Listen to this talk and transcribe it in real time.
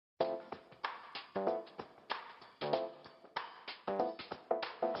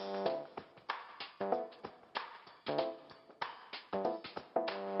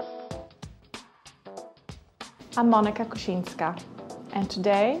I'm Monika Kuczynska, and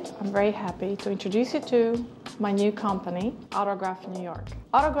today I'm very happy to introduce you to my new company, Autograf New York.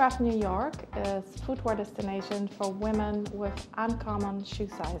 Autograf New York is a footwear destination for women with uncommon shoe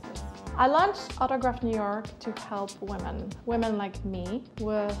sizes. I launched Autograf New York to help women like me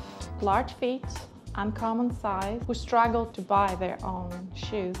with large feet, uncommon size, who struggle to buy their own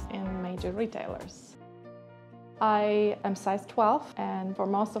shoes in major retailers. I am size 12, and for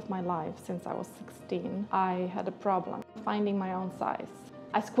most of my life, since I was 16, I had a problem finding my own size.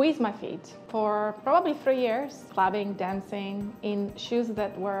 I squeezed my feet for probably 3 years, clubbing, dancing in shoes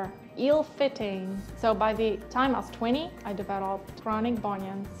that were ill-fitting. So by the time I was 20, I developed chronic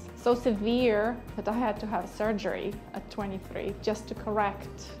bunions, so severe that I had to have surgery at 23 just to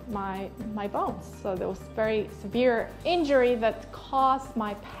correct my bones. So there was very severe injury that caused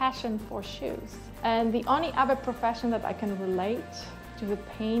my passion for shoes. And the only other profession that I can relate to the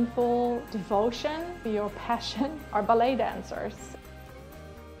painful devotion to your passion are ballet dancers.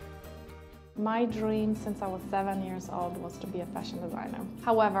 My dream since I was 7 years old was to be a fashion designer.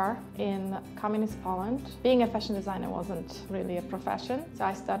 However, in communist Poland, being a fashion designer wasn't really a profession. So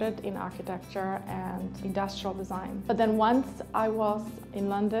I studied in architecture and industrial design. But then once I was in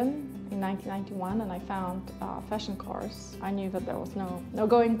London in 1991 and I found a fashion course, I knew that there was no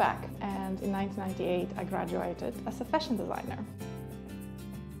going back. And in 1998, I graduated as a fashion designer.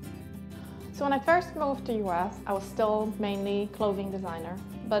 So when I first moved to US, I was still mainly clothing designer.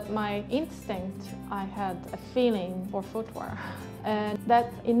 But my instinct, I had a feeling for footwear. And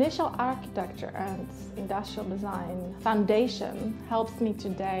that initial architecture and industrial design foundation helps me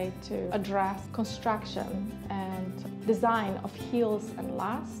today to address construction and design of heels and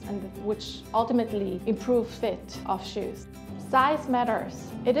lasts, and which ultimately improve fit of shoes. Size matters.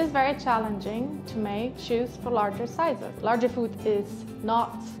 It is very challenging to make shoes for larger sizes. Larger foot is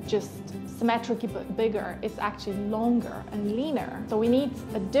not just symmetrically bigger, it's actually longer and leaner. So we need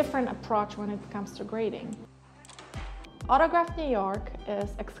a different approach when it comes to grading. Autograf New York is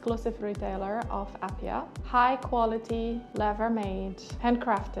exclusive retailer of Appia, high quality, leather-made,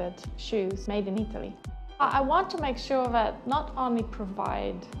 handcrafted shoes made in Italy. I want to make sure that not only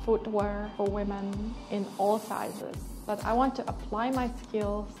provide footwear for women in all sizes, but I want to apply my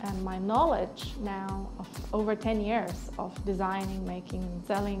skills and my knowledge now of over 10 years of designing, making,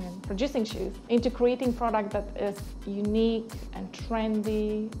 selling and producing shoes into creating product that is unique and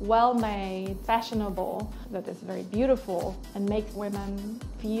trendy, well-made, fashionable, that is very beautiful and makes women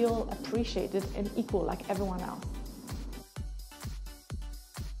feel appreciated and equal like everyone else.